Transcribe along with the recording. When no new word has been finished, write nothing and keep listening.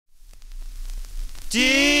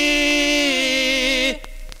Dear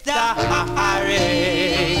diary,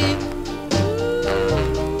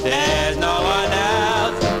 there's no one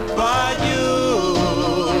else but you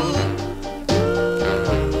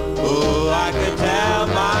who I could tell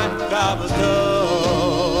my troubles to,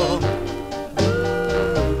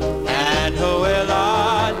 and who will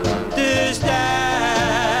understand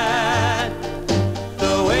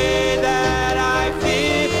the way that I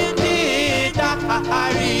feel, dear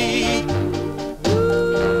diary.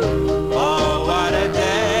 Oh, what a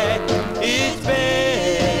day it's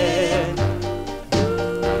been.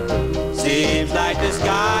 Seems like the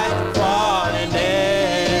sky's falling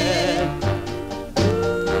in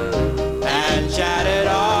and shattered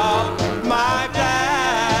all my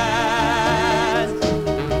plans.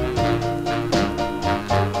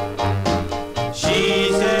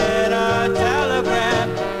 She sent a telegram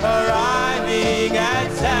arriving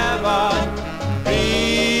at 7.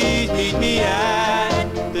 Please meet me at